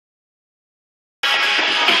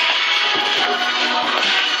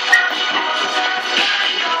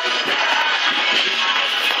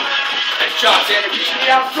job, Xander. Be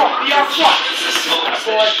out front. Be out front. That's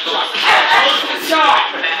boy. Toes to the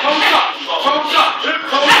side. Toes up. Toes up.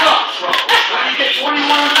 Toes up. When you get 21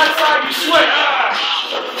 on that side, you switch.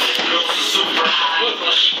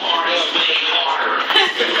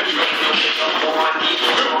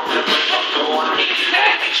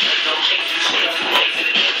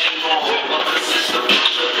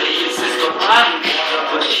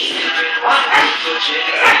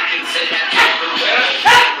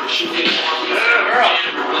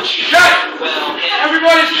 Good.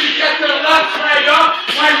 Everybody's gonna get their left leg up.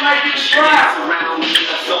 Right leg in the ground.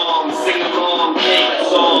 Sing along, take a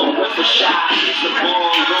song with the shot. The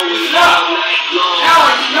ball going all night long. Now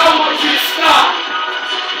you know what you stop.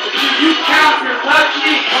 If you count your left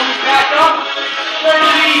knee coming back up,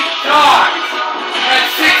 30 dogs. That's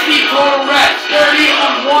 60 total reps. 30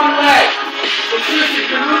 on one leg. It's just if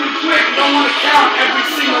you're moving quick, you don't want to count every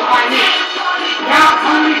single high knee. Count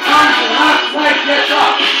how many times your left leg gets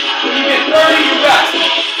up. When you get 30, you rest.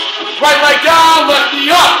 Right leg down, left knee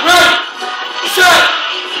up. Ready, set,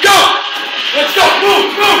 go. Let's go. Move,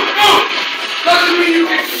 move, move. Doesn't mean you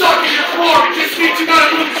get stuck in your floor. It just means you gotta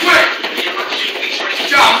move quick. Good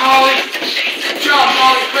job, Molly. Good job,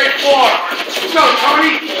 Molly. Great floor. Let's go,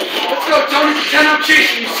 Tony. Let's go, Tony. Pretend I'm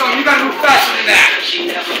chasing you, son. You gotta move fast.